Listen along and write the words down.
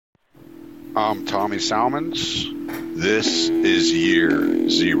I'm Tommy Salmons. This is year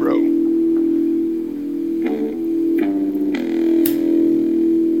zero.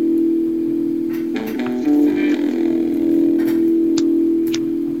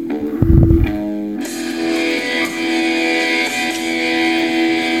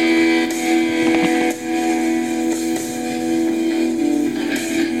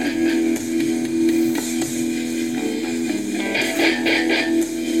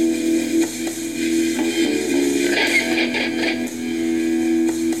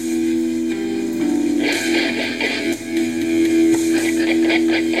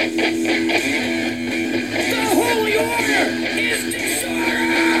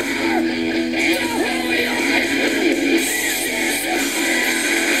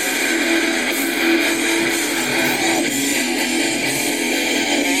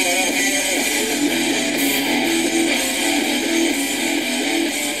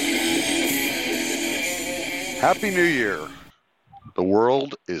 Happy New Year. The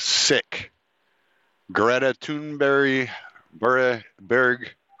world is sick. Greta Thunberg,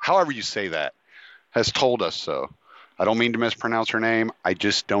 however you say that, has told us so. I don't mean to mispronounce her name. I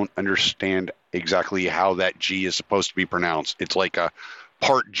just don't understand exactly how that G is supposed to be pronounced. It's like a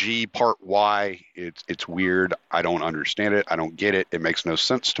part G, part Y. It's weird. I don't understand it. I don't get it. It makes no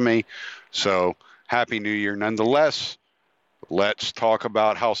sense to me. So, Happy New Year nonetheless. Let's talk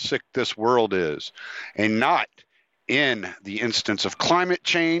about how sick this world is, and not in the instance of climate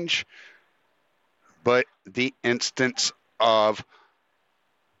change, but the instance of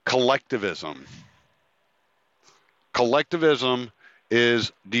collectivism. Collectivism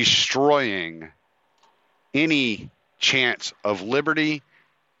is destroying any chance of liberty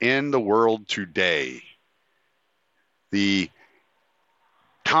in the world today. The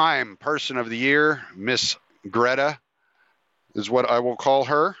Time Person of the Year, Miss Greta, is what I will call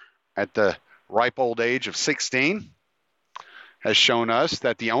her, at the ripe old age of 16, has shown us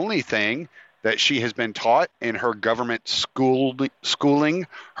that the only thing that she has been taught in her government schooling,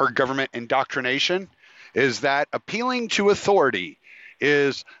 her government indoctrination, is that appealing to authority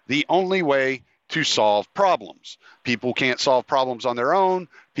is the only way to solve problems. People can't solve problems on their own.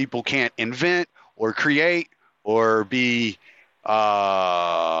 People can't invent or create or be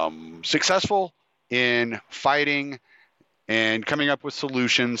successful in fighting and coming up with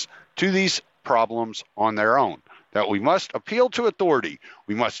solutions to these problems on their own. That we must appeal to authority.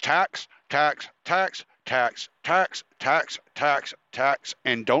 We must tax, tax, tax, tax, tax, tax, tax, tax,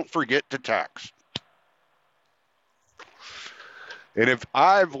 and don't forget to tax. And if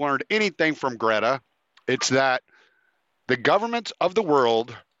I've learned anything from Greta, it's that the governments of the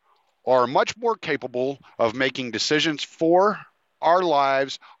world are much more capable of making decisions for our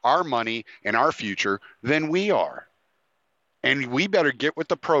lives, our money, and our future than we are. And we better get with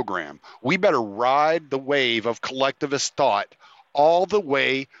the program. We better ride the wave of collectivist thought all the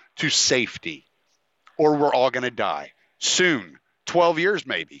way to safety, or we're all going to die soon. 12 years,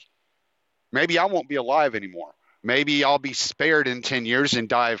 maybe. Maybe I won't be alive anymore. Maybe I'll be spared in 10 years and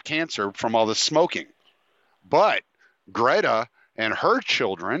die of cancer from all the smoking. But Greta and her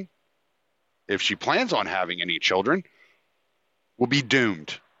children, if she plans on having any children, will be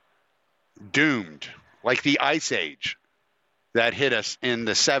doomed. Doomed. Like the Ice Age that hit us in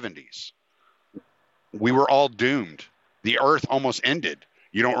the 70s. We were all doomed. The earth almost ended.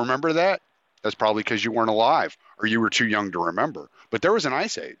 You don't remember that? That's probably because you weren't alive or you were too young to remember. But there was an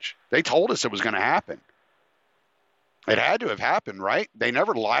ice age. They told us it was going to happen. It had to have happened, right? They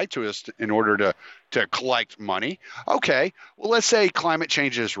never lied to us in order to collect money. Okay, well, let's say climate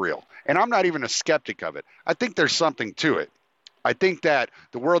change is real. And I'm not even a skeptic of it. I think there's something to it. I think that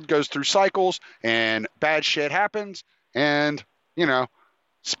the world goes through cycles and bad shit happens and,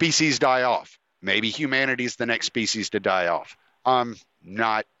 species die off. Maybe humanity's the next species to die off. I'm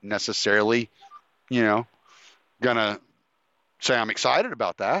not necessarily, gonna say I'm excited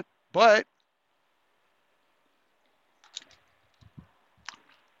about that, but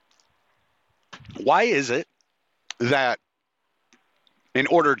why is it that in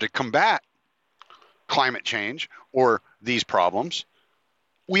order to combat climate change or these problems,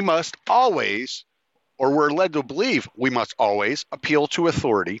 we must always, or we're led to believe we must always appeal to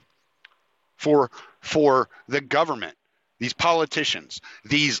authority for the government, these politicians,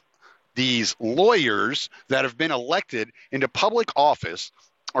 these lawyers that have been elected into public office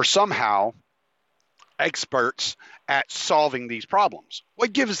are somehow experts at solving these problems?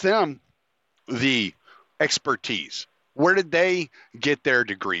 What gives them the expertise? Where did they get their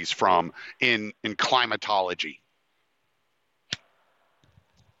degrees from in climatology?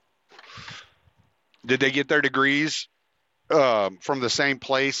 Did they get their degrees from the same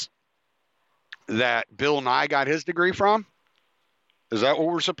place that Bill Nye got his degree from? Is that what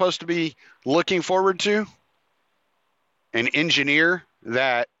we're supposed to be looking forward to? An engineer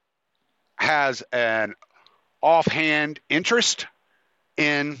that has an offhand interest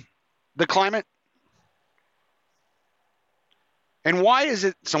in the climate? And why is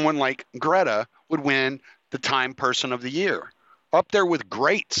it someone like Greta would win the Time Person of the Year? Up there with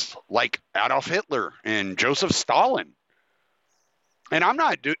greats like Adolf Hitler and Joseph Stalin. And I'm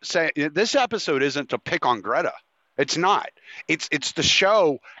not saying this episode isn't to pick on Greta. It's not. It's to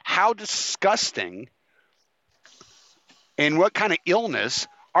show how disgusting and what kind of illness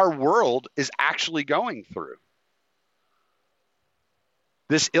our world is actually going through.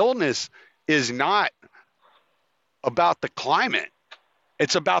 This illness is not about the climate.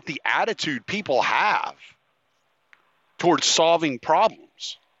 It's about the attitude people have towards solving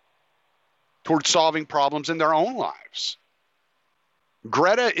problems in their own lives.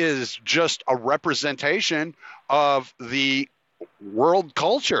 Greta is just a representation of the world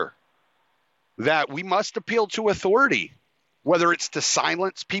culture that we must appeal to authority, whether it's to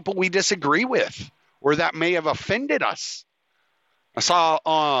silence people we disagree with or that may have offended us. I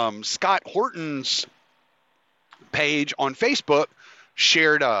saw Scott Horton's page on Facebook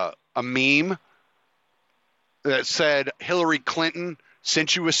shared a meme that said, Hillary Clinton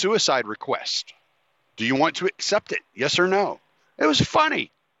sent you a suicide request. Do you want to accept it? Yes or no? It was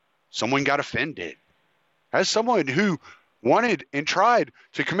funny. Someone got offended. As someone who wanted and tried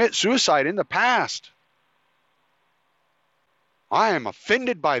to commit suicide in the past, I am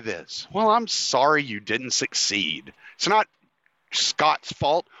offended by this. Well, I'm sorry you didn't succeed. It's not Scott's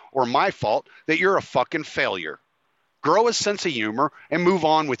fault or my fault that you're a fucking failure. Grow a sense of humor and move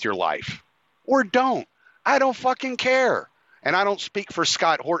on with your life. Or don't. I don't fucking care. And I don't speak for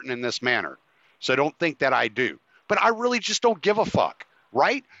Scott Horton in this manner. So don't think that I do. But I really just don't give a fuck,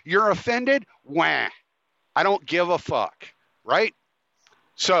 right? You're offended? Wah. I don't give a fuck, right?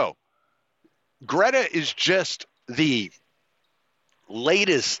 So Greta is just the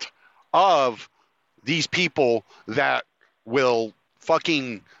latest of these people that will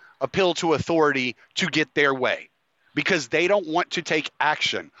fucking appeal to authority to get their way because they don't want to take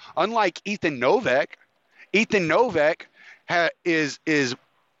action. Unlike Ethan Novak is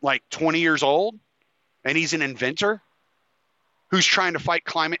like 20 years old, and he's an inventor who's trying to fight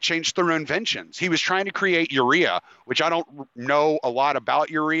climate change through inventions. He was trying to create urea, which I don't know a lot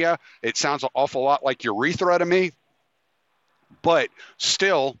about urea. It sounds an awful lot like urethra to me. But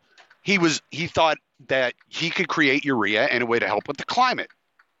still, he thought that he could create urea in a way to help with the climate.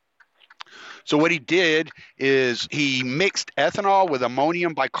 So what he did is he mixed ethanol with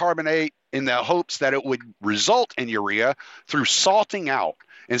ammonium bicarbonate in the hopes that it would result in urea through salting out.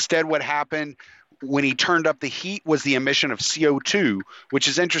 Instead, what happened when he turned up the heat was the emission of CO2, which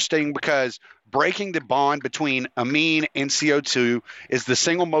is interesting because breaking the bond between amine and CO2 is the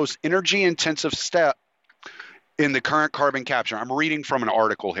single most energy-intensive step in the current carbon capture. I'm reading from an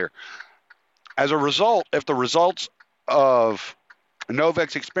article here. As a result, if the results of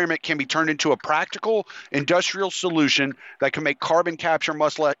Novak's experiment can be turned into a practical industrial solution that can make carbon capture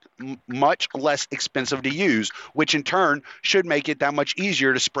much less expensive to use, which in turn should make it that much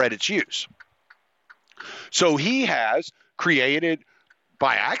easier to spread its use. So he has created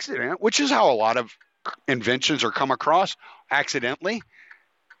by accident, which is how a lot of inventions are come across accidentally,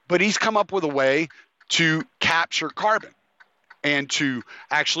 but he's come up with a way to capture carbon and to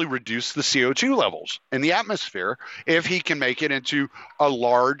actually reduce the CO2 levels in the atmosphere if he can make it into a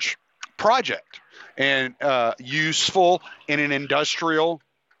large project and useful in an industrial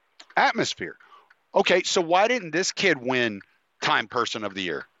atmosphere. Okay, so why didn't this kid win Time Person of the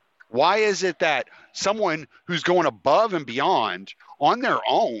Year? Why is it that someone who's going above and beyond on their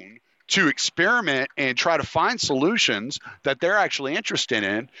own to experiment and try to find solutions that they're actually interested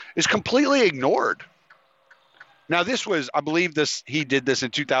in is completely ignored? Now, this was, I believe he did this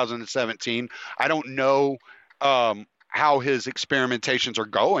in 2017. I don't know how his experimentations are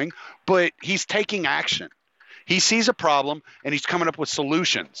going, but he's taking action. He sees a problem and he's coming up with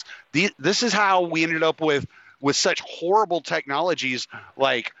solutions. This is how we ended up with such horrible technologies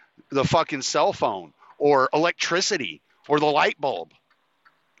like the fucking cell phone or electricity or the light bulb.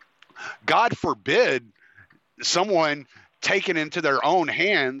 God forbid someone take it into their own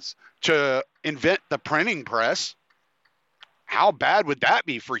hands to invent the printing press. How bad would that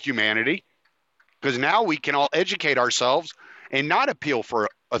be for humanity? Because now we can all educate ourselves and not appeal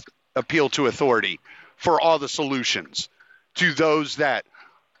to authority for all the solutions to those that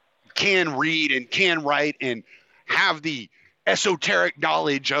can read and can write and have the esoteric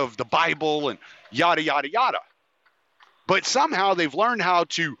knowledge of the Bible and yada, yada, yada. But somehow they've learned how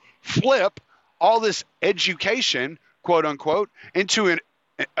to flip all this education, quote unquote, into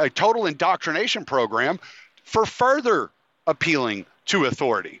a total indoctrination program for further appealing to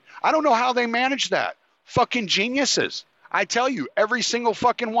authority. I don't know how they manage that. Fucking geniuses. I tell you, every single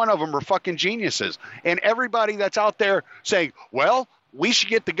fucking one of them are fucking geniuses. And everybody that's out there saying, well, we should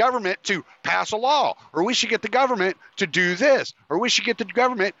get the government to pass a law, or we should get the government to do this, or we should get the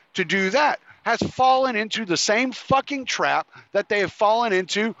government to do that, has fallen into the same fucking trap that they have fallen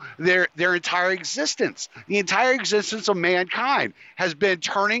into their entire existence. The entire existence of mankind has been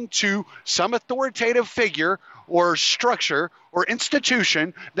turning to some authoritative figure or structure or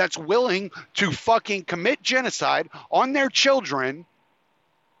institution that's willing to fucking commit genocide on their children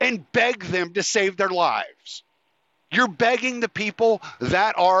and beg them to save their lives. You're begging the people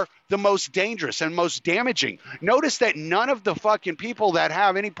that are the most dangerous and most damaging. Notice that none of the fucking people that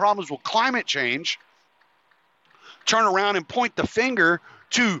have any problems with climate change turn around and point the finger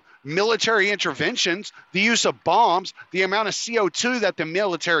to military interventions, the use of bombs, the amount of CO2 that the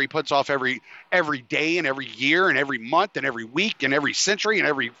military puts off every day and every year and every month and every week and every century and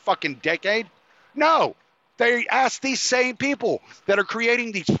every fucking decade. No, they ask these same people that are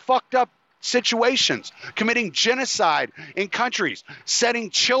creating these fucked up situations, committing genocide in countries,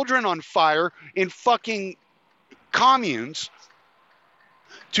 setting children on fire in fucking communes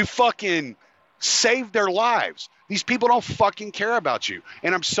to fucking save their lives. These people don't fucking care about you.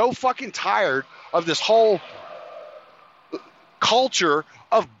 And I'm so fucking tired of this whole culture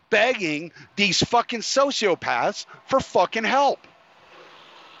of begging these fucking sociopaths for fucking help.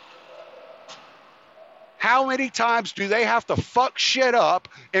 How many times do they have to fuck shit up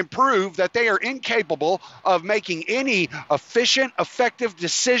and prove that they are incapable of making any efficient, effective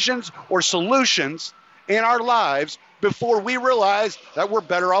decisions or solutions in our lives before we realize that we're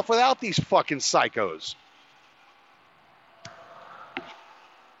better off without these fucking psychos?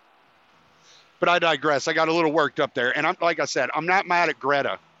 But I digress. I got a little worked up there. And like I said, I'm not mad at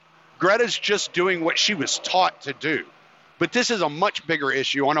Greta. Greta's just doing what she was taught to do. But this is a much bigger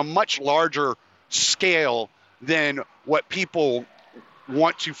issue on a much larger scale than what people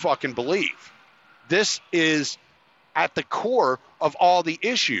want to fucking believe. This is at the core of all the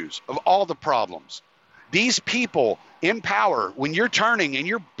issues, of all the problems. These people in power, when you're turning and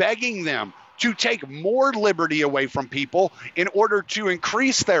you're begging them to take more liberty away from people in order to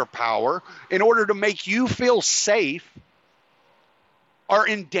increase their power, in order to make you feel safe, are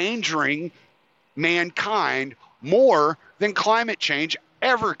endangering mankind more than climate change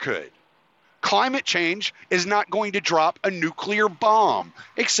ever could. Climate change is not going to drop a nuclear bomb,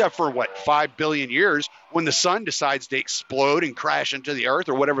 except for, 5 billion years when the sun decides to explode and crash into the earth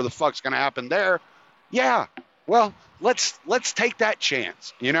or whatever the fuck's going to happen there. Yeah, well, let's take that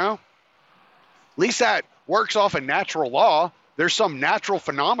chance, you know? At least that works off a natural law. There's some natural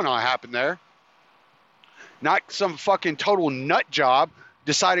phenomena happen there. Not some fucking total nut job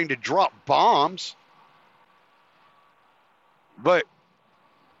deciding to drop bombs. But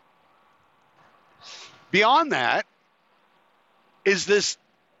beyond that is this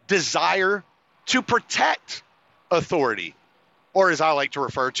desire to protect authority, or as I like to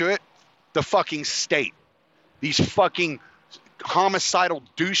refer to it, the fucking state. These fucking homicidal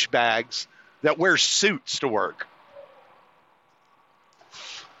douchebags that wear suits to work.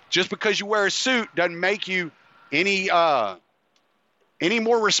 Just because you wear a suit doesn't make you any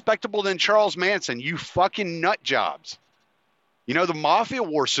more respectable than Charles Manson, you fucking nut jobs. You know, the mafia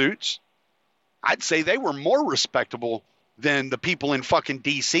wore suits. I'd say they were more respectable than the people in fucking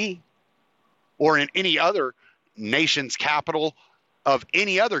D.C. or in any other nation's capital of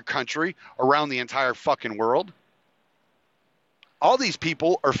any other country around the entire fucking world. All these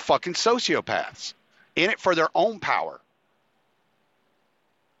people are fucking sociopaths in it for their own power.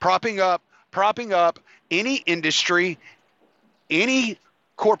 Propping up any industry, any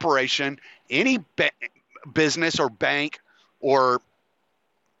corporation, any business or bank or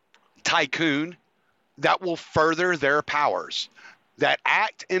tycoon that will further their powers, that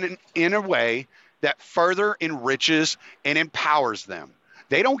act in a way that further enriches and empowers them.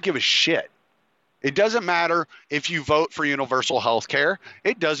 They don't give a shit. It doesn't matter if you vote for universal health care.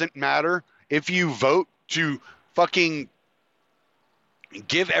 It doesn't matter if you vote to fucking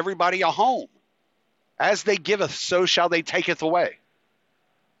give everybody a home. As they giveth, so shall they taketh away.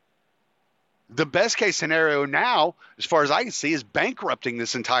 The best case scenario now, as far as I can see, is bankrupting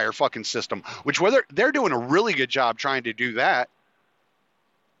this entire fucking system, which whether they're doing a really good job trying to do that.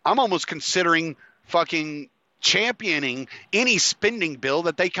 I'm almost considering fucking championing any spending bill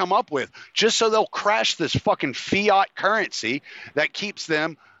that they come up with just so they'll crash this fucking fiat currency that keeps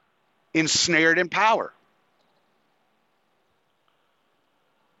them ensnared in power.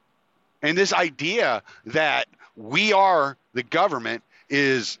 And this idea that we are the government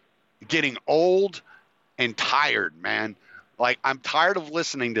is getting old and tired, man. Like, I'm tired of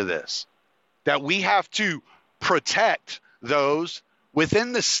listening to this, that we have to protect those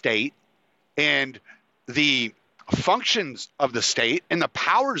within the state and the functions of the state and the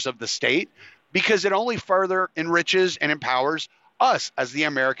powers of the state, because it only further enriches and empowers us as the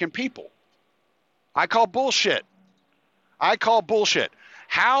American people. I call bullshit. I call bullshit.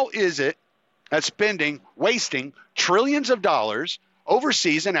 How is it that wasting trillions of dollars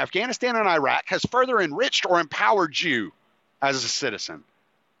overseas in Afghanistan and Iraq has further enriched or empowered you as a citizen?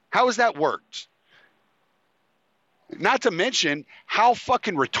 How has that worked? Not to mention, how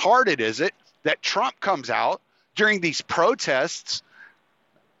fucking retarded is it that Trump comes out during these protests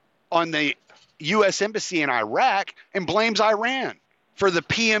on the U.S. Embassy in Iraq and blames Iran for the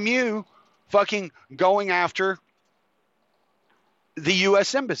PMU fucking going after the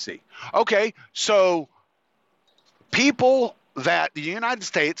U.S. Embassy. Okay, so people that the United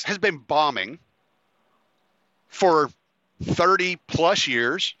States has been bombing for 30 plus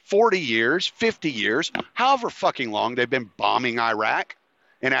years, 40 years, 50 years, however fucking long they've been bombing Iraq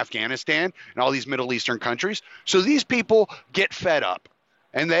and Afghanistan and all these Middle Eastern countries. So these people get fed up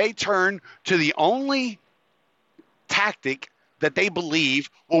and they turn to the only tactic that they believe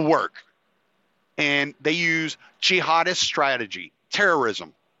will work. And they use jihadist strategy,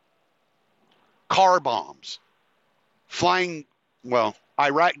 terrorism, car bombs, flying. Well,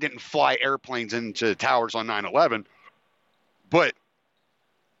 Iraq didn't fly airplanes into towers on 9/11, but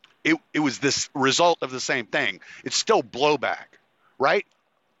it was this result of the same thing. It's still blowback, right?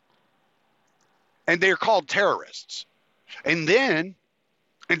 And they're called terrorists. And then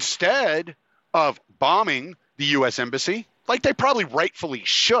instead of bombing the U.S. Embassy, like they probably rightfully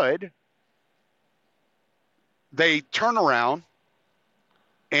should, they turn around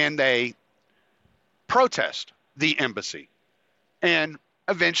and they protest the embassy and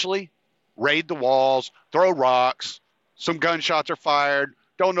eventually raid the walls, throw rocks, some gunshots are fired.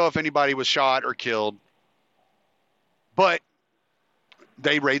 Don't know if anybody was shot or killed, but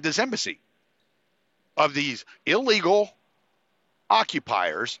they raid this embassy of these illegal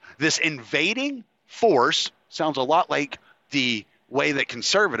occupiers. This invading force sounds a lot like the way that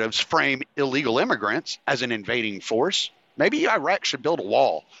conservatives frame illegal immigrants, as an invading force. Maybe Iraq should build a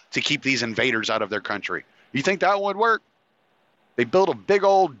wall to keep these invaders out of their country. You think that would work? They built a big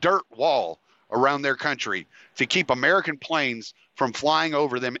old dirt wall around their country to keep American planes from flying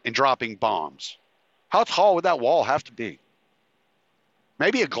over them and dropping bombs. How tall would that wall have to be?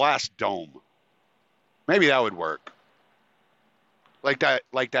 Maybe a glass dome. Maybe that would work. Like that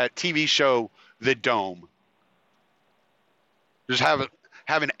TV show, The Dome. Just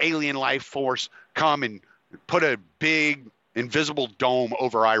have an alien life force come and put a big invisible dome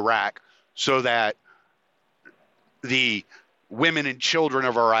over Iraq so that the women and children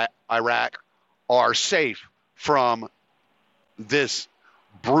of Iraq are safe from this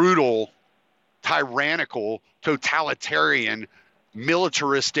brutal, tyrannical, totalitarian,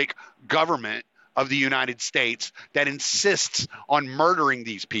 militaristic government of the United States that insists on murdering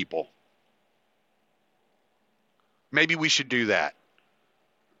these people. Maybe we should do that.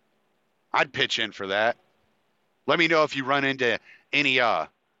 I'd pitch in for that. Let me know if you run into any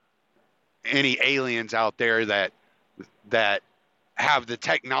aliens out there that have the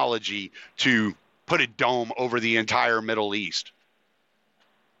technology to put a dome over the entire Middle East.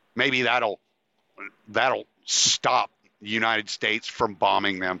 Maybe that'll stop the United States from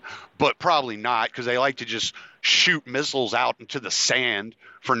bombing them, but probably not, because they like to just shoot missiles out into the sand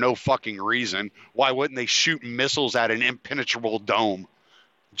for no fucking reason. Why wouldn't they shoot missiles at an impenetrable dome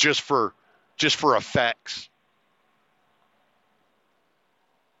just for effects?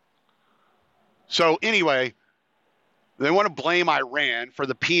 So anyway, they want to blame Iran for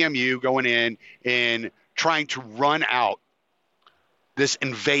the PMU going in and trying to run out this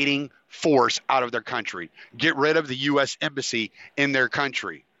invading force out of their country, get rid of the U.S. embassy in their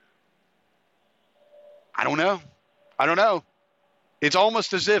country. I don't know. It's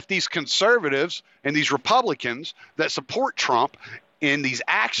almost as if these conservatives and these Republicans that support Trump in these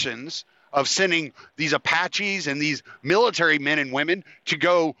actions of sending these Apaches and these military men and women to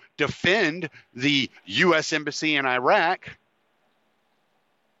go defend the U.S. embassy in Iraq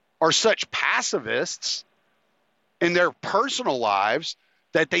are such pacifists in their personal lives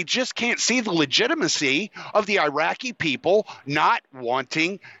that they just can't see the legitimacy of the Iraqi people not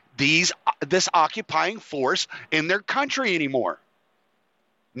wanting this occupying force in their country anymore.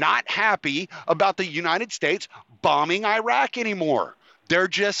 Not happy about the United States bombing Iraq anymore. They're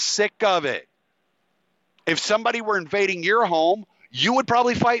just sick of it. If somebody were invading your home, you would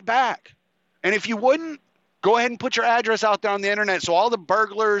probably fight back. And if you wouldn't, go ahead and put your address out there on the internet so all the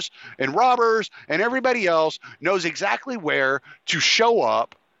burglars and robbers and everybody else knows exactly where to show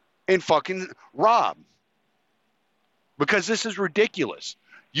up and fucking rob. Because this is ridiculous.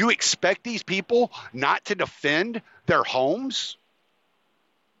 You expect these people not to defend their homes?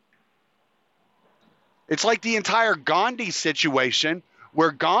 It's like the entire Gandhi situation,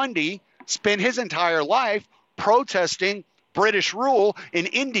 where Gandhi spent his entire life protesting British rule in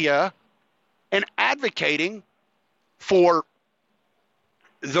India and advocating for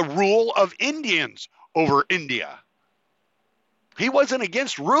the rule of Indians over India. He wasn't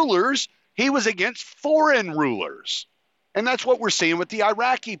against rulers, he was against foreign rulers. And that's what we're seeing with the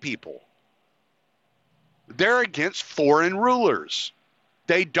Iraqi people. They're against foreign rulers.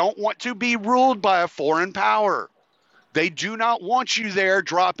 They don't want to be ruled by a foreign power. They do not want you there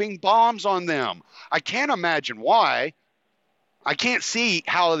dropping bombs on them. I can't imagine why. I can't see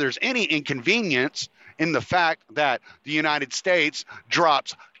how there's any inconvenience in the fact that the United States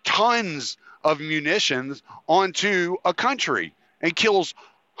drops tons of munitions onto a country and kills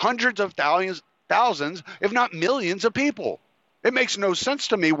hundreds of thousands, if not millions of people. It makes no sense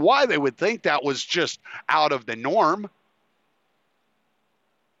to me why they would think that was just out of the norm.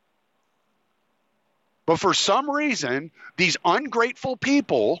 But for some reason, these ungrateful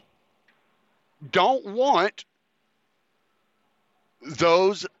people don't want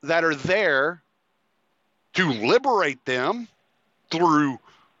those that are there to liberate them through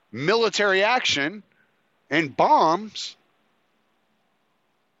military action and bombs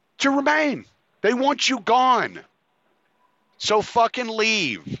to remain. They want you gone. So fucking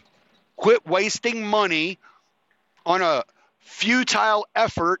leave. Quit wasting money on a futile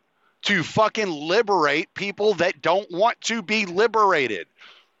effort to fucking liberate people that don't want to be liberated.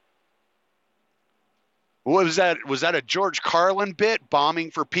 What was that? Was that a George Carlin bit, bombing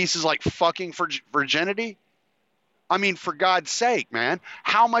for pieces like fucking for virginity? I mean, for God's sake, man,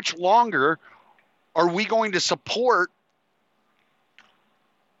 how much longer are we going to support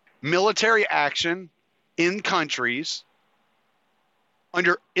military action in countries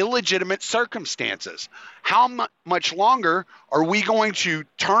under illegitimate circumstances? How much longer are we going to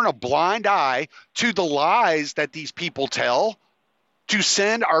turn a blind eye to the lies that these people tell to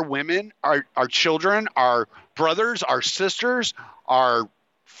send our women, our children, our brothers, our sisters, our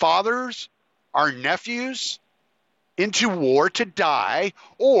fathers, our nephews into war to die,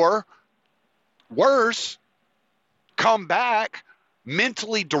 or worse, come back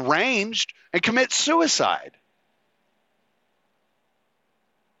mentally deranged and commit suicide?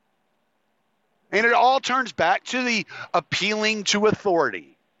 And it all turns back to the appealing to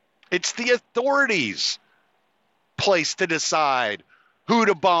authority. It's the authorities' place to decide who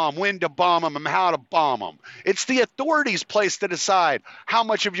to bomb, when to bomb them, and how to bomb them. It's the authorities' place to decide how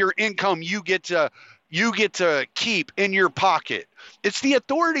much of your income you get to keep in your pocket. It's the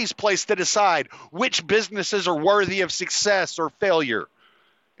authorities' place to decide which businesses are worthy of success or failure.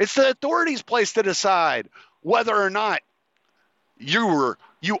 It's the authorities' place to decide whether or not you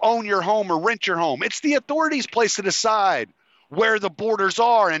own your home or rent your home. It's the authorities' place to decide where the borders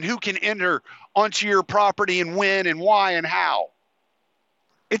are and who can enter onto your property and when and why and how.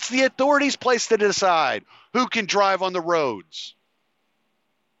 It's the authorities' place to decide who can drive on the roads.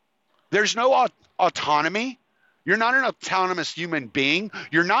 There's no autonomy. You're not an autonomous human being.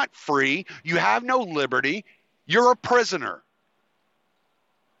 You're not free. You have no liberty. You're a prisoner.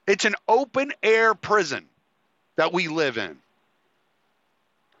 It's an open air prison that we live in.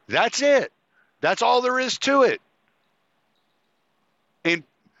 That's it. That's all there is to it. And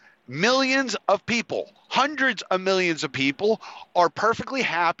millions of people, hundreds of millions of people, are perfectly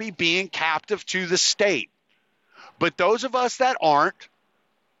happy being captive to the state. But those of us that aren't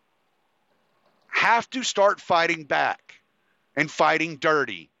have to start fighting back and fighting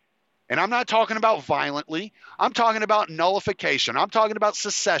dirty. And I'm not talking about violently. I'm talking about nullification. I'm talking about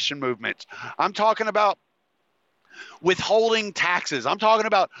secession movements. I'm talking about withholding taxes. I'm talking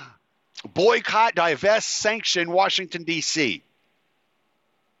about boycott, divest, sanction Washington, D.C.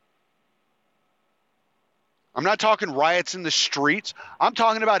 I'm not talking riots in the streets. I'm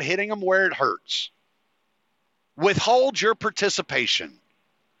talking about hitting them where it hurts. Withhold your participation.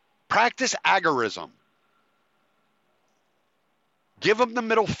 Practice agorism. Give them the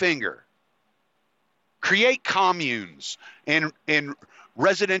middle finger. Create communes in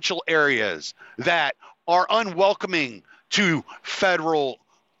residential areas that are unwelcoming to federal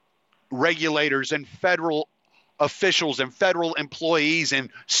regulators and federal officials and federal employees and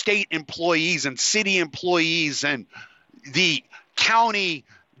state employees and city employees and the county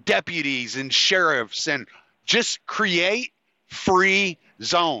deputies and sheriffs, and just create free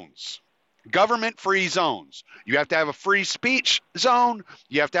zones. Government-free zones. You have to have a free speech zone.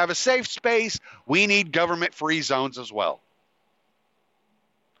 You have to have a safe space. We need government-free zones as well.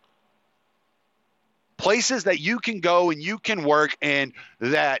 Places that you can go and you can work and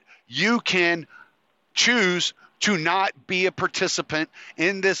that you can choose to not be a participant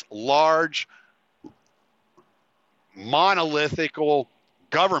in this large monolithical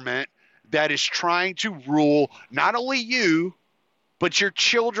government that is trying to rule not only you, but your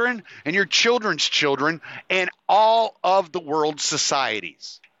children and your children's children and all of the world's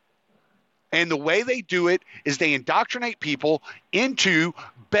societies. And the way they do it is they indoctrinate people into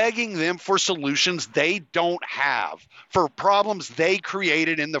begging them for solutions they don't have, for problems they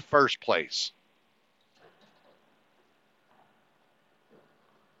created in the first place.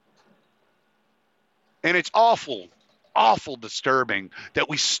 And it's awful, awful disturbing that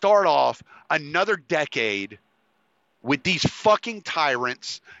we start off another decade with these fucking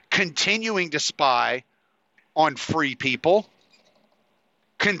tyrants continuing to spy on free people,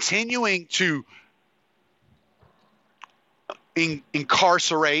 continuing to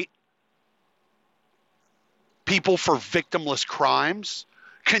incarcerate people for victimless crimes,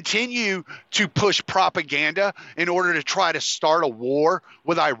 continue to push propaganda in order to try to start a war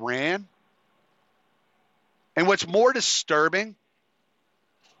with Iran. And what's more disturbing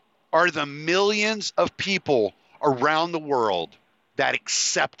are the millions of people around the world that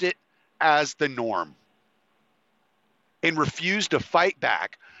accept it as the norm and refuse to fight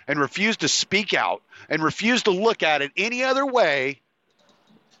back and refuse to speak out and refuse to look at it any other way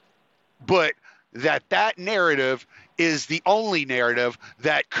but that narrative is the only narrative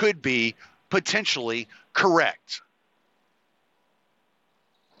that could be potentially correct.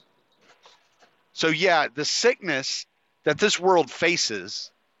 So yeah, the sickness that this world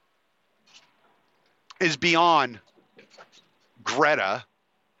faces is beyond Greta.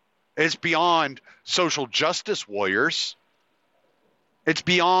 It's beyond social justice warriors. It's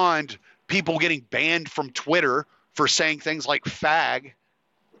beyond people getting banned from Twitter for saying things like fag.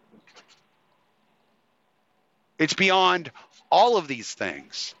 It's beyond all of these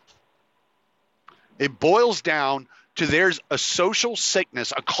things. It boils down to there's a social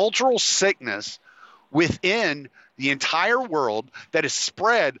sickness, a cultural sickness within the entire world that is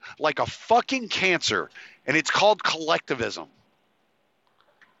spread like a fucking cancer, and it's called collectivism.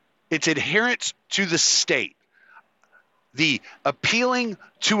 It's adherence to the state, the appealing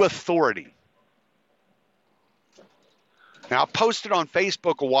to authority. Now, I posted on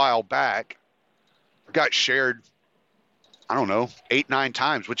Facebook a while back, got shared, I don't know, 8, 9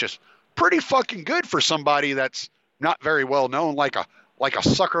 times, which is pretty fucking good for somebody that's not very well known, like a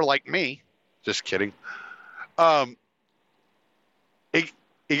sucker like me. Just kidding.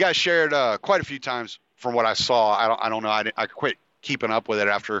 It got shared quite a few times from what I saw. I don't know. I quit keeping up with it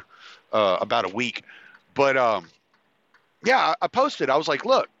after about a week. But yeah, I posted. I was like,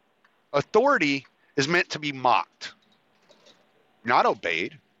 look, authority is meant to be mocked, not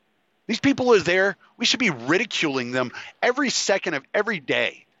obeyed. These people are there. We should be ridiculing them every second of every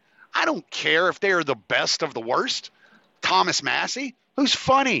day. I don't care if they are the best of the worst. Thomas Massey, who's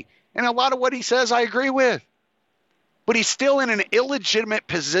funny, and a lot of what he says I agree with. But he's still in an illegitimate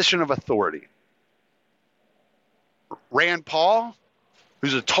position of authority. Rand Paul,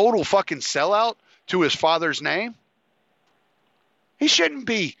 who's a total fucking sellout to his father's name, he shouldn't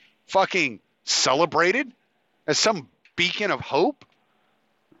be fucking celebrated as some beacon of hope.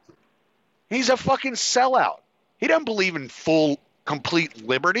 He's a fucking sellout. He doesn't believe in full, complete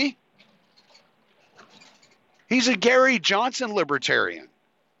liberty. He's a Gary Johnson libertarian.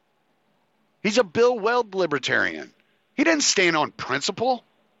 He's a Bill Weld libertarian. He didn't stand on principle.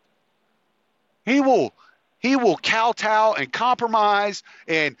 He will kowtow and compromise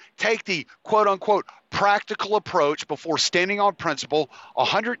and take the quote-unquote practical approach before standing on principle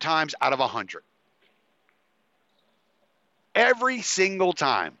 100 times out of 100. Every single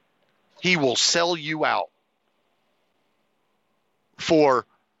time, he will sell you out for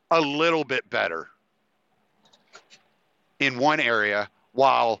a little bit better in one area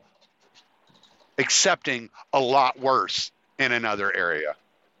while accepting a lot worse in another area.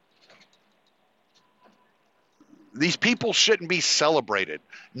 These people shouldn't be celebrated.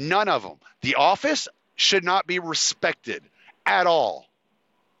 None of them. The office should not be respected at all.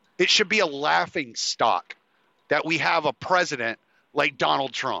 It should be a laughing stock that we have a president like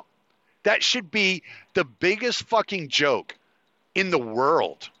Donald Trump. That should be the biggest fucking joke in the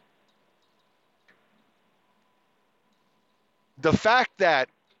world. The fact that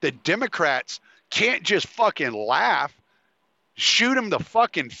the Democrats can't just fucking laugh, shoot him the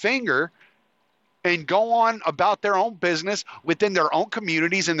fucking finger, and go on about their own business within their own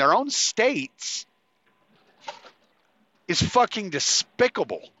communities and their own states is fucking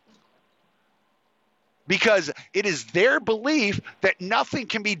despicable. Because it is their belief that nothing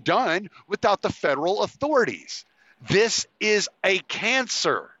can be done without the federal authorities. This is a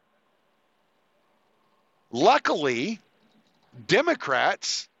cancer. Luckily,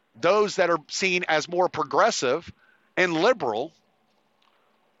 Democrats, those that are seen as more progressive and liberal,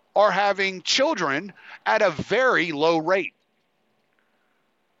 are having children at a very low rate.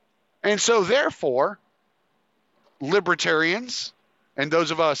 And so, therefore, libertarians and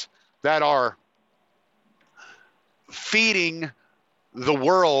those of us that are feeding the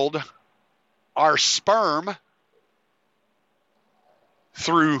world our sperm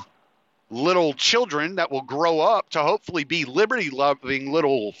through little children that will grow up to hopefully be liberty-loving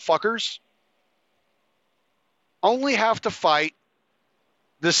little fuckers, only have to fight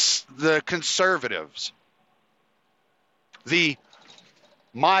the conservatives, the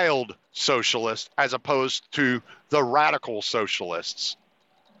mild socialists, as opposed to the radical socialists.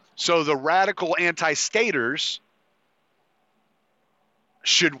 So the radical anti-staters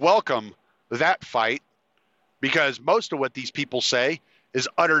should welcome that fight, because most of what these people say is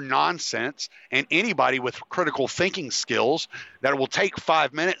utter nonsense, and anybody with critical thinking skills that will take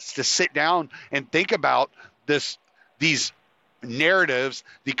 5 minutes to sit down and think about these narratives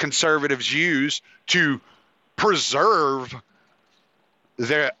the conservatives use to preserve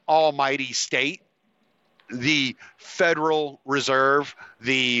their almighty state, the Federal Reserve,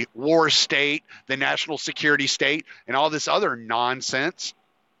 the war state, the national security state, and all this other nonsense.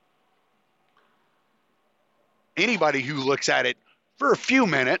 Anybody who looks at it for a few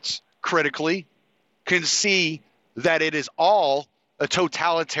minutes critically can see that it is all a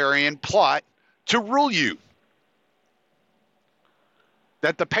totalitarian plot to rule you.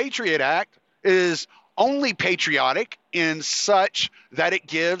 That the Patriot Act is only patriotic in such that it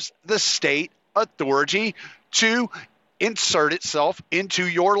gives the state authority to insert itself into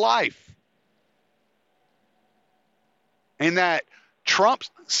your life. And that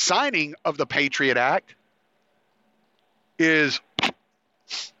Trump's signing of the Patriot Act is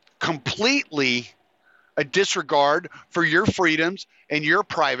completely a disregard for your freedoms and your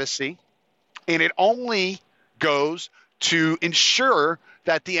privacy, and it only goes to ensure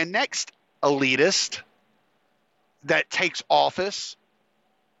that the next elitist that takes office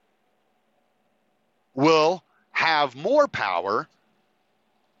will have more power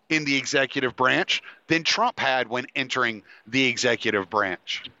in the executive branch than Trump had when entering the executive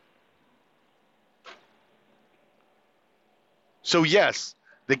branch. So yes,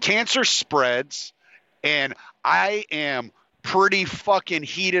 the cancer spreads, and I am pretty fucking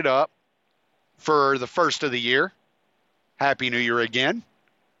heated up for the first of the year. Happy New Year again.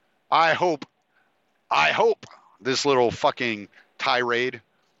 I hope this little fucking tirade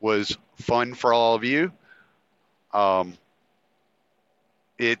was fun for all of you.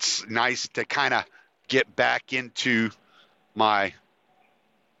 It's nice to kind of get back into my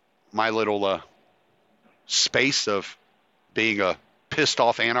little space of being a pissed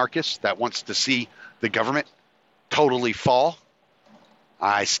off anarchist that wants to see the government totally fall.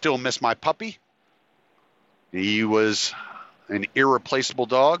 I still miss my puppy. He was an irreplaceable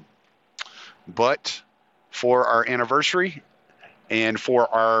dog, but for our anniversary and for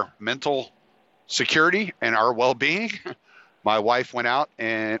our mental security and our well-being, my wife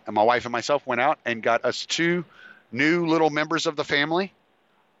and myself went out and got us 2 new little members of the family,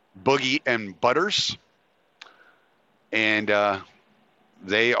 Boogie and Butters. And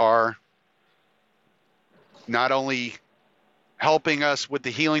they are not only helping us with the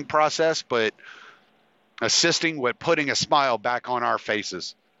healing process, but assisting with putting a smile back on our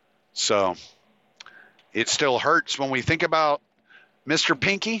faces. So it still hurts when we think about Mr.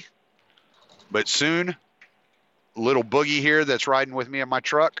 Pinky, but soon little Boogie here that's riding with me in my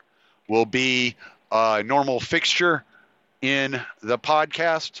truck will be a normal fixture in the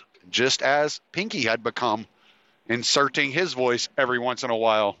podcast, just as Pinky had become, inserting his voice every once in a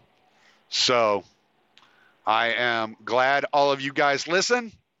while. So I am glad all of you guys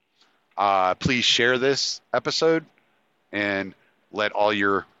listen. Please share this episode and let all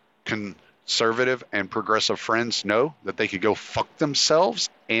your conservative and progressive friends know that they could go fuck themselves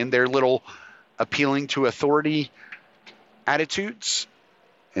and their little appealing to authority attitudes,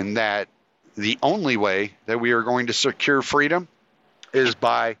 and that the only way that we are going to secure freedom is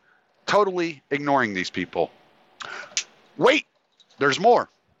by totally ignoring these people. Wait, there's more.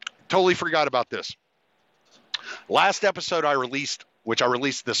 Totally forgot about this. Last episode I released, which I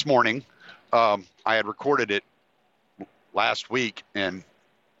released this morning, I had recorded it last week, and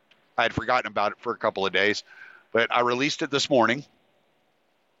I had forgotten about it for a couple of days, but I released it this morning,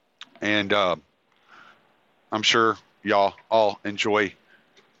 and I'm sure y'all all enjoy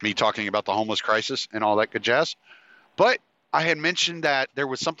me talking about the homeless crisis and all that good jazz. But I had mentioned that there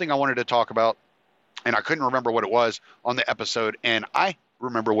was something I wanted to talk about, and I couldn't remember what it was on the episode, and I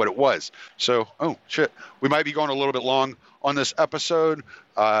remember what it was. So, oh shit, we might be going a little bit long on this episode.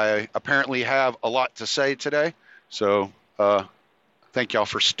 I apparently have a lot to say today, so thank y'all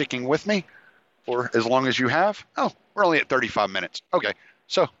for sticking with me for as long as you have. Oh, we're only at 35 minutes. Okay,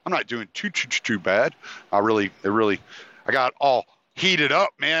 so I'm not doing too bad. I got all heated up,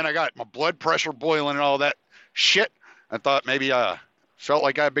 man. I got my blood pressure boiling and all that shit. I thought maybe I felt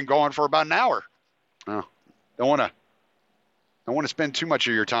like I'd been going for about an hour. Oh, don't want to spend too much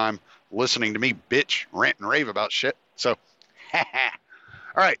of your time listening to me bitch, rant, and rave about shit. So, all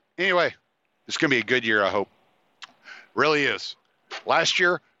right. Anyway, it's going to be a good year, I hope. Really is. Last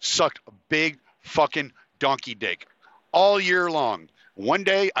year sucked a big fucking donkey dick all year long. One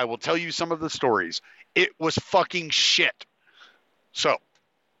day I will tell you some of the stories. It was fucking shit. So,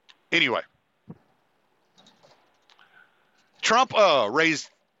 anyway, Trump has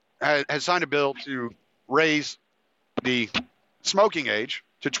signed a bill to raise the smoking age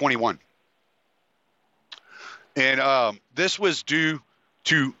to 21. And this was due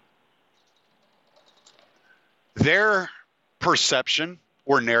to their perception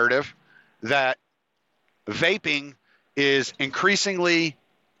or narrative that vaping is increasingly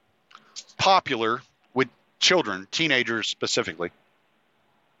popular with children, teenagers specifically.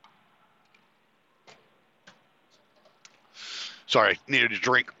 Sorry, needed a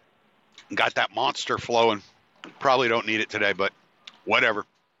drink. Got that monster flowing. Probably don't need it today, but whatever.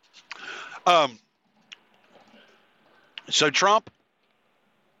 So Trump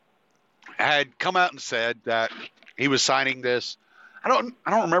had come out and said that he was signing this. I don't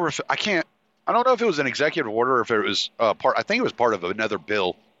remember if I don't know if it was an executive order or if it was part. I think it was part of another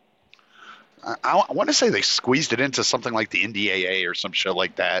bill. I want to say they squeezed it into something like the NDAA or some shit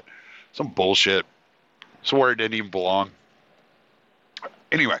like that. Some bullshit. Swore it didn't even belong.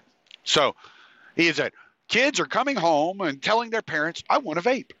 Anyway, so he said, kids are coming home and telling their parents, I want to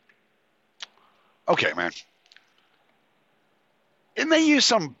vape. Okay, man. And they use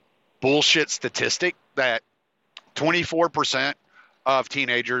some bullshit statistic that 24% of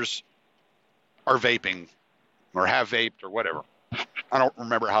teenagers are vaping or have vaped or whatever. I don't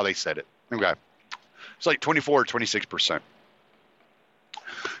remember how they said it. Okay. It's like 24 or 26%.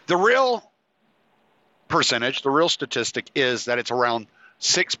 The real percentage, the real statistic is that it's around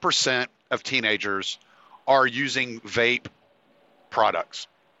 6% of teenagers are using vape products.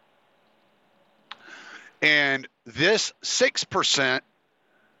 And this 6%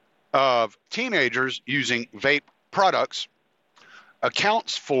 of teenagers using vape products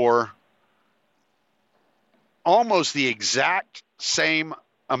accounts for almost the exact same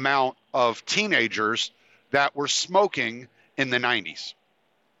amount of teenagers that were smoking in the 90s.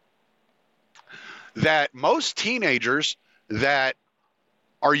 That most teenagers that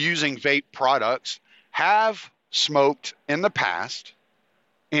are using vape products have smoked in the past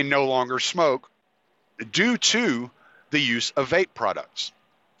and no longer smoke due to the use of vape products.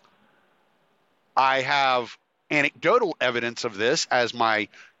 I have anecdotal evidence of this as my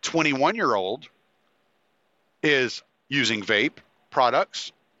 21-year-old is using vape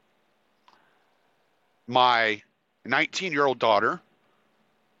products. My 19-year-old daughter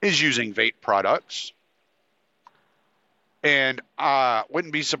is using vape products. And I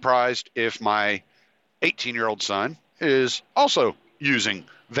wouldn't be surprised if my 18-year-old son is also using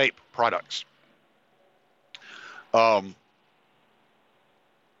vape products. When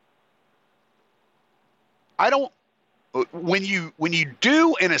you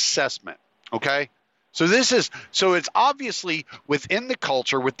do an assessment, okay? So it's obviously within the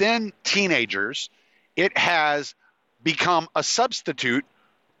culture, within teenagers, it has become a substitute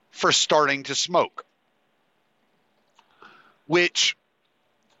for starting to smoke, which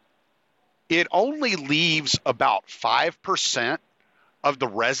it only leaves about 5% of the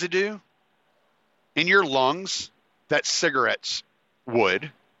residue in your lungs that cigarettes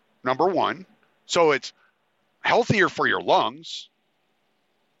would, number one. So it's healthier for your lungs.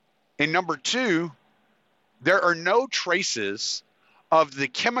 And number two, there are no traces of the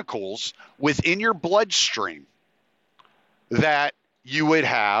chemicals within your bloodstream that you would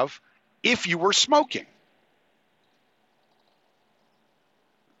have if you were smoking.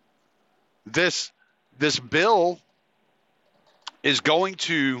 This bill is going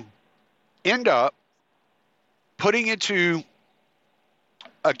to end up putting into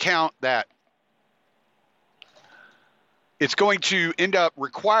account that it's going to end up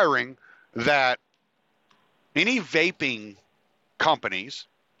requiring that any vaping companies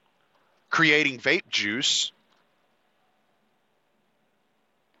creating vape juice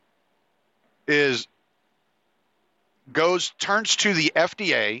turns to the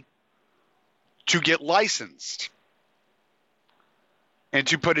FDA to get licensed and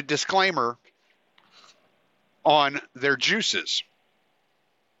to put a disclaimer on their juices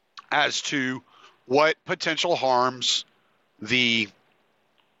as to what potential harms the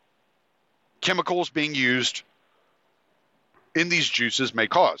chemicals being used in these juices may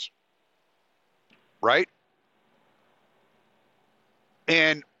cause. Right?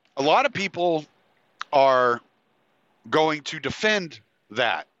 And a lot of people are going to defend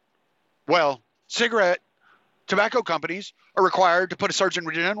that. Well, tobacco companies are required to put a Surgeon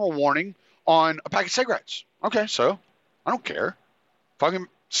General warning on a pack of cigarettes. Okay, so I don't care. Fucking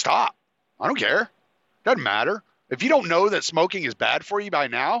stop. I don't care. Doesn't matter. If you don't know that smoking is bad for you by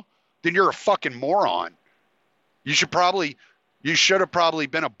now, then you're a fucking moron. You should have probably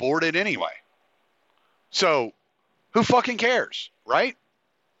been aborted anyway. So who fucking cares, right?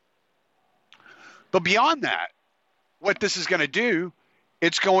 But beyond that, what this is going to do,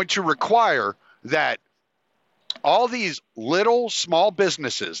 it's going to require that all these little small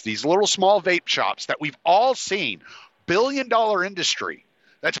businesses, these little small vape shops that we've all seen, billion-dollar industry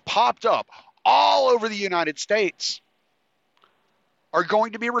that's popped up all over the United States, are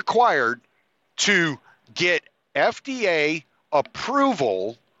going to be required to get FDA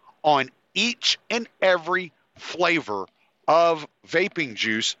approval on each and every flavor of vaping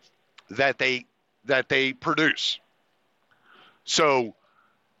juice that they produce. So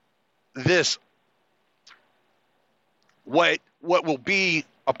this what will be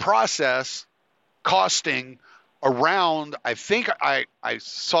a process costing around, I think I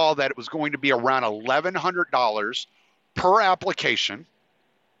saw that it was going to be around $1,100 per application,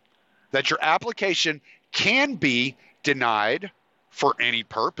 that your application can be denied for any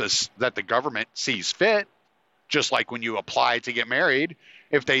purpose that the government sees fit, just like when you apply to get married.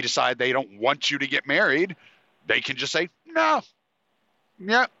 If they decide they don't want you to get married, they can just say, no,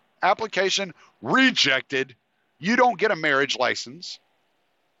 yeah, application rejected. You don't get a marriage license.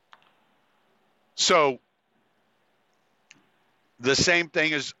 So the same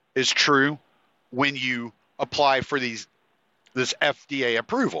thing is true when you apply for this FDA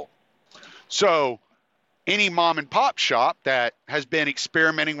approval. So any mom and pop shop that has been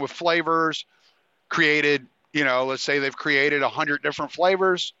experimenting with flavors, created, let's say they've created 100 different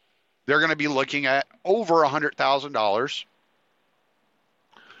flavors, they're going to be looking at over $100,000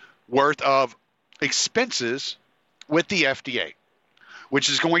 worth of expenses with the FDA, which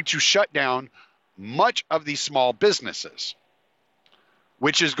is going to shut down much of these small businesses,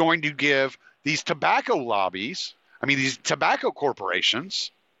 which is going to give these tobacco lobbies, these tobacco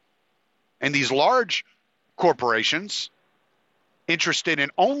corporations and these large corporations interested in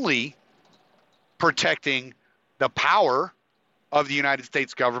only protecting the power of the United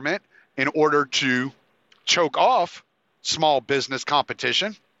States government in order to choke off small business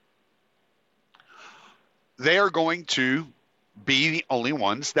competition, they are going to be the only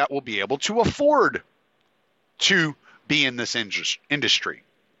ones that will be able to afford to be in this industry.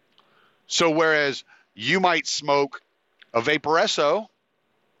 So whereas you might smoke a Vaporesso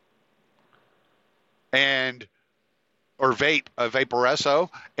or vape a Vaporesso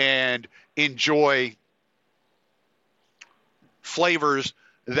and enjoy flavors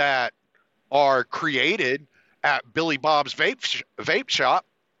that are created at Billy Bob's vape shop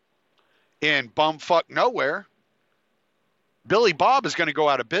in bumfuck nowhere, Billy Bob is going to go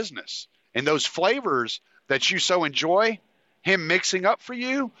out of business. And those flavors that you so enjoy him mixing up for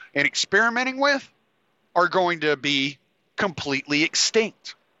you and experimenting with are going to be completely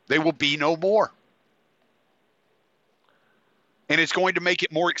extinct. They will be no more. And it's going to make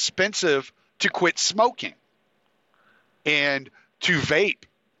it more expensive to quit smoking and to vape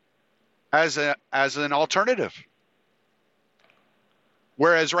as an alternative.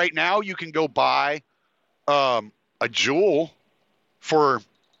 Whereas right now you can go buy a Juul for,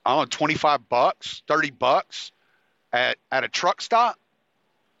 I don't know, $25, $30 at a truck stop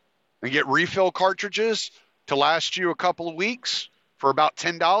and get refill cartridges to last you a couple of weeks for about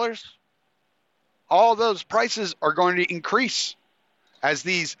 $10. All those prices are going to increase as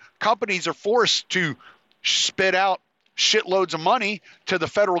these companies are forced to spit out shitloads of money to the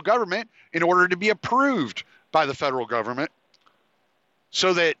federal government in order to be approved by the federal government,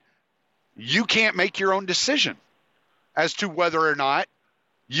 so that you can't make your own decision as to whether or not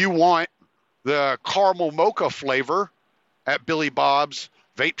you want the caramel mocha flavor at Billy Bob's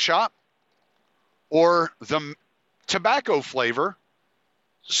vape shop or the tobacco flavor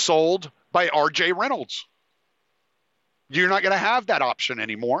sold by R.J. Reynolds. You're not going to have that option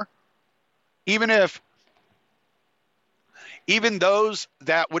anymore. Even those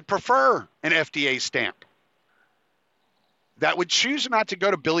that would prefer an FDA stamp, that would choose not to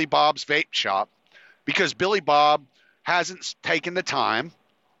go to Billy Bob's vape shop because Billy Bob hasn't taken the time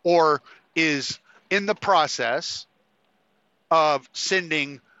or is in the process of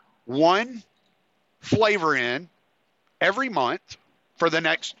sending one flavor in every month for the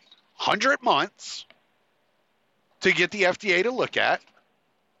next 100 months to get the FDA to look at,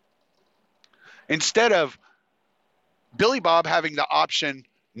 instead of Billy Bob having the option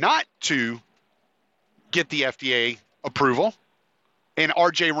not to get the FDA approval and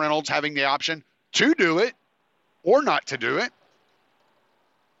R.J. Reynolds having the option to do it or not to do it.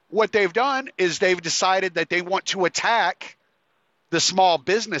 What they've done is they've decided that they want to attack the small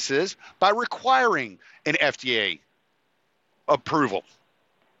businesses by requiring an FDA approval.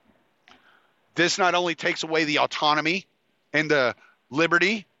 This not only takes away the autonomy and the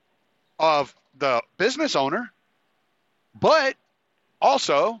liberty of the business owner, but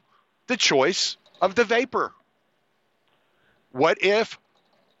also the choice of the vapor. What if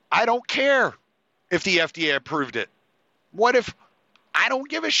I don't care if the FDA approved it? What if I don't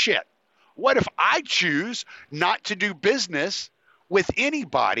give a shit? What if I choose not to do business with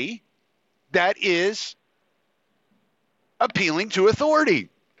anybody that is appealing to authority?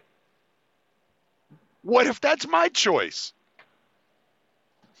 What if that's my choice?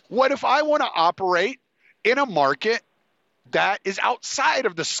 What if I want to operate in a market that is outside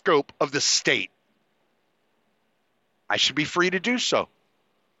of the scope of the state? I should be free to do so.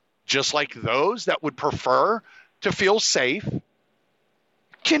 Just like those that would prefer to feel safe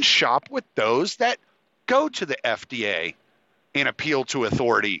can shop with those that go to the FDA and appeal to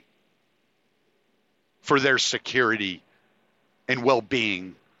authority for their security and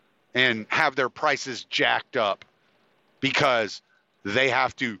well-being and have their prices jacked up because they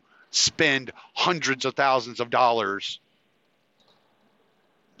have to spend hundreds of thousands of dollars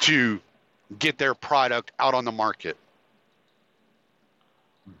to get their product out on the market.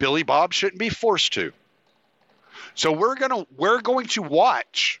 Billy Bob shouldn't be forced to. So we're going to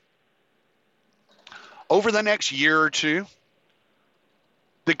watch over the next year or two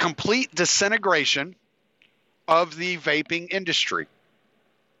the complete disintegration of the vaping industry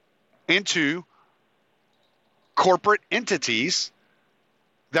into corporate entities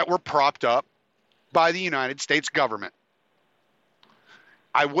that were propped up by the United States government.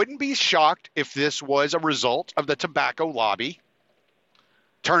 I wouldn't be shocked if this was a result of the tobacco lobby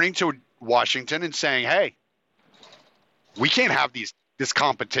turning to Washington and saying, hey, we can't have this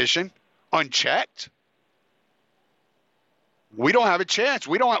competition unchecked. We don't have a chance.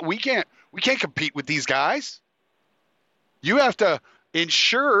 We can't compete with these guys. You have to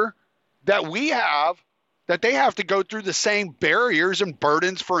ensure that they have to go through the same barriers and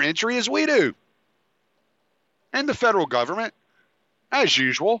burdens for entry as we do. And the federal government, as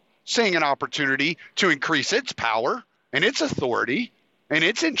usual, seeing an opportunity to increase its power and its authority and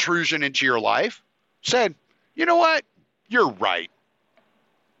its intrusion into your life, said, you know what? You're right.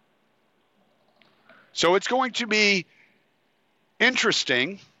 So it's going to be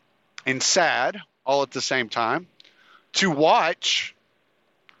interesting and sad all at the same time to watch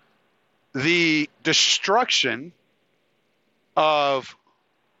the destruction of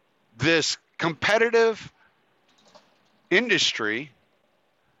this competitive industry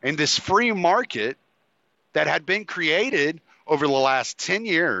and this free market that had been created over the last 10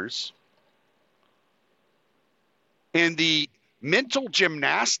 years, and the mental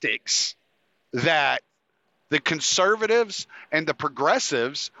gymnastics that the conservatives and the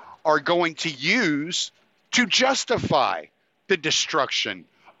progressives are going to use to justify the destruction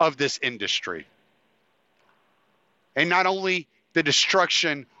of this industry. And not only the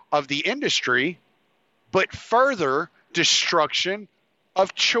destruction of the industry, but further destruction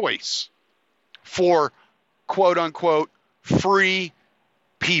of choice for quote unquote free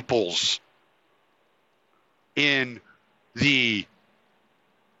peoples in the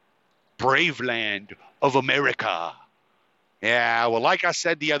brave land of America. Yeah, well, like I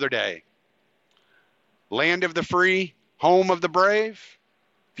said the other day, land of the free, home of the brave.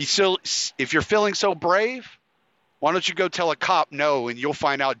 If you're feeling so brave, why don't you go tell a cop no, and you'll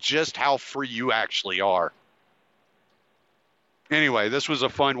find out just how free you actually are. Anyway, this was a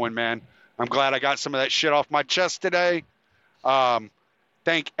fun one, man. I'm glad I got some of that shit off my chest today.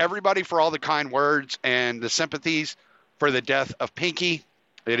 Thank everybody for all the kind words and the sympathies for the death of Pinky.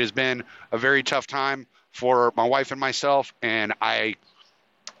 It has been a very tough time for my wife and myself, and I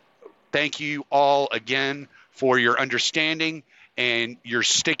thank you all again for your understanding and your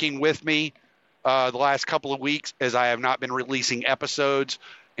sticking with me the last couple of weeks, as I have not been releasing episodes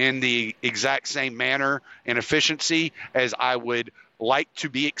in the exact same manner and efficiency as I would like to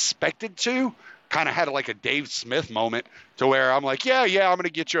be expected to. Kind of had like a Dave Smith moment to where I'm like, yeah, I'm going to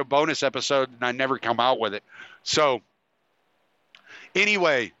get you a bonus episode, and I never come out with it. So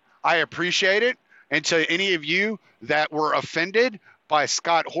anyway, I appreciate it. And to any of you that were offended by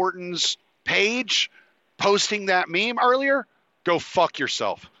Scott Horton's page posting that meme earlier, go fuck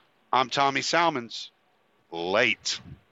yourself. I'm Tommy Salmons. Late.